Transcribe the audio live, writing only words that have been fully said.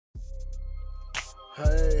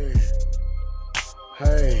Hey,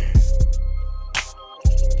 hey.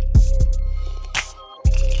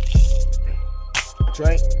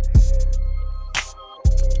 Drink.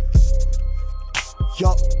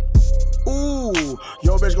 Yup. Ooh,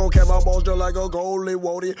 yo bitch gon' catch my balls just like a goalie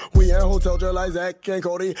woody. We in hotel just like Zach and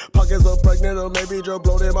Cody. Pockets look pregnant or maybe just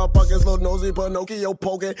bloated. My pockets look nosy, Pinocchio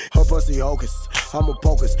poking. Her pussy hocus, I'm a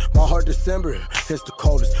pocus. My heart December, it's the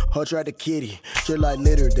coldest. Her tried the kitty, just like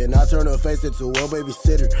litter. Then I turn her face into a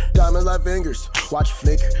babysitter. Diamonds like fingers, watch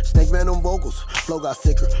flicker. Snake venom vocals, flow got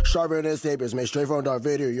sicker. Sharper than sabers, made straight from Darth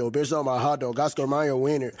Vader. Yo bitch on my hot dog, I score my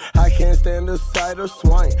winner. I can't stand the sight of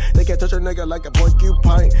swine. They can't touch a nigga like a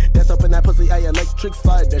porcupine. That's up in that pussy, I electric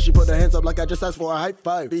slide. Then she put her hands up like I just asked for a high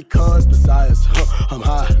five. Because besides, I'm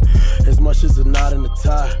high, as much as a knot in the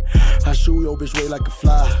tie. I shoot your bitch way like a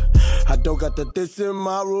fly. I don't got the this in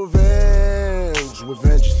my revenge. With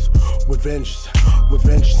vengeance, with vengeance, with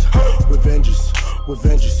vengeance, with vengeance, with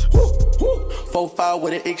vengeance. 4-5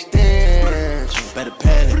 with an extension. Better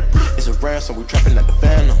panic. It's a rare, so we trapping like the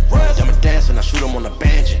Phantom. I'm a dancer, I shoot him on the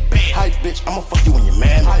banjo. Hi, bitch, I'ma fuck you when you're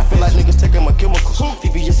mad. I feel like niggas taking my chemicals.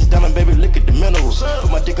 VVS is diamond, baby, look at the minerals.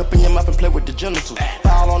 Put my dick up in your mouth and play with the genitals.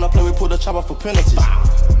 Foul on the play, we pull the chopper for penalties.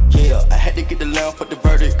 Yeah, I had to get the lamb for the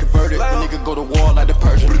verdict. Converted, the nigga go to war like the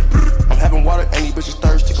Persian. I'm having water and these bitches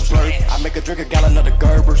thirsty. I make a drink a gallon of the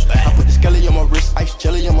Gerbers. I put the skelly on my wrist, ice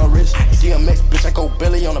jelly on my wrist. DMX, bitch, I go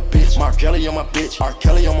belly on a bitch. Mark Jelly on my bitch, R.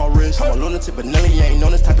 Kelly on my wrist. I'm a lunatic, but Nelly ain't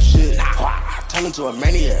on this type of shit. Turn into a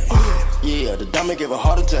maniac. Yeah, the diamond gave a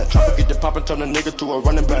heart attack. Try to get the pop and turn the nigga to a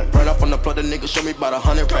running back. Burn up on the plug, the nigga show me about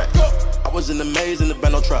 100 racks. I was in the maze in the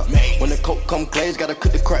bando trap. When the coke come glaze, gotta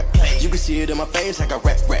cook the crack. You can see it in my face, I got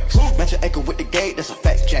racks. Match an acre with the gate, that's a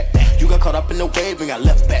fat jack. You got caught up in the wave and got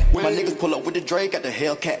left back. My niggas pull up with the Drake, got the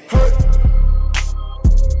Hellcat.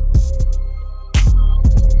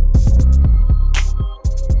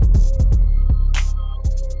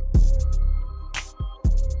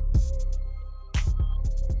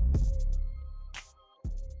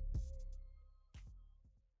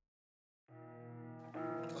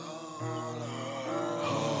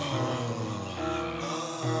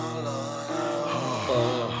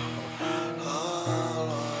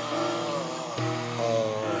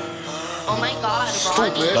 Oh my god,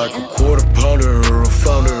 Stupid. Like a quarter pounder or a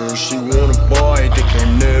flounder. She wanna buy, they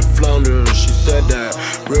can't net flounder. She said that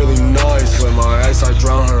really nice. With my eyes I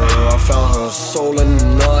drown her. I found her soul in the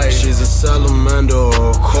night. She's a salamander,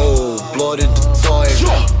 cold-blooded type.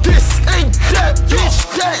 Yo, this ain't that bitch.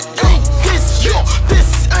 That ain't this. Yo,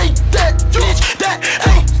 this ain't that bitch. That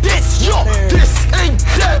ain't this. Yo, this ain't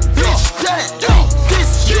that bitch. That ain't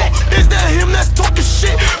this. Yo, is that him that's talking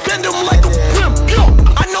shit? Bend him like a pimp. Yo,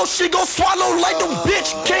 I know she gon' swallow like the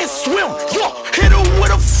bitch can't swim. Yo, hit her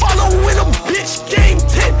with a follow in a bitch game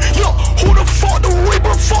 10. Yo, who the fuck the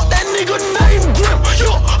Reaper? Fuck that nigga named Grim.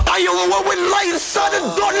 Yo, I am one with light inside the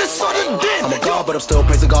darkness of the den. I'm a god, but I'm still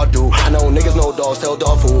praising God, dude. I know niggas know dogs, tell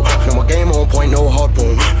dog food. No my game on point, no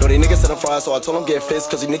harpoon. No, they niggas set on fire, so I told them get fist.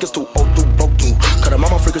 Cause these niggas too old, too broke too. Cut them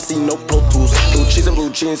out my frequency, no Pro Tools. Blue cheese and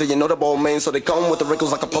blue jeans, and you know the ball main, so they come with the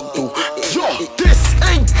wrinkles like a poke through. Yo, this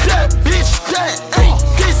ain't that bitch. That ain't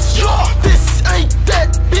this. Yo, this ain't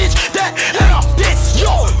that bitch. That ain't this.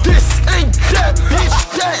 Yo, this ain't that bitch.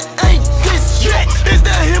 That ain't this. Yo, is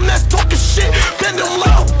that him that's talking shit? Bend him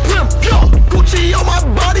like a pimp. Yo, Gucci on my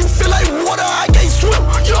body, feel like water, I can't swim.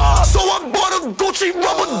 Yo, so I bought a Gucci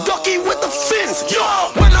rubber ducky with the fins. Yo,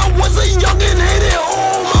 when I was a youngin', hated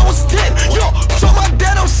home, I was 10. Yo, so my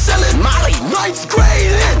dad I'm selling Molly, 9th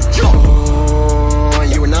grade in. Yo,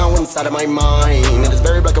 you are now inside of my mind. It is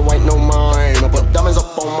very black and white, no mine. I put diamonds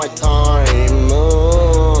up on my time.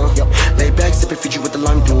 Yo, lay back, sipping Fiji with the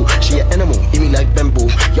lime dew. She an animal, eat me like bamboo.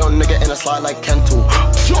 Young nigga and I slide like Cantu.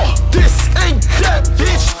 Yo, this ain't that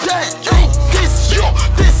bitch. That ain't this. Yo,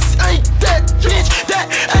 this ain't that bitch. That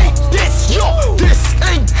ain't this. Yo, this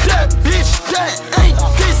ain't that bitch. That ain't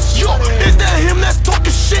this. Yo, is that him that's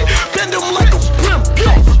talking shit? Bend him like a pimp.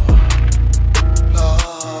 Yo.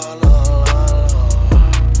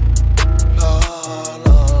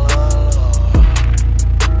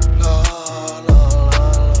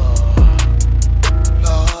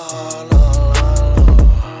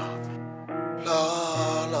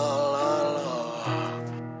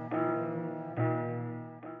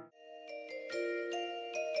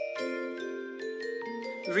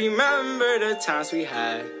 Remember the times we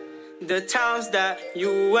had, the times that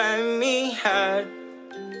you and me had.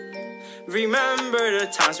 Remember the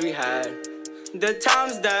times we had, the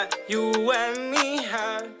times that you and me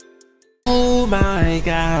had. Oh my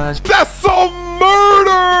gosh. That's a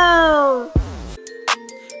murder!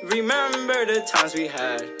 Remember the times we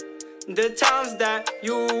had, the times that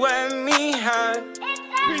you and me had.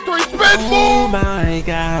 P3 Spitball! Oh my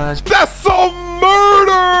gosh. That's some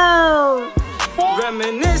murder!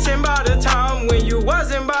 Reminiscing about the time when you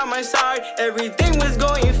wasn't by my side. Everything was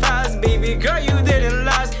going fast, baby girl.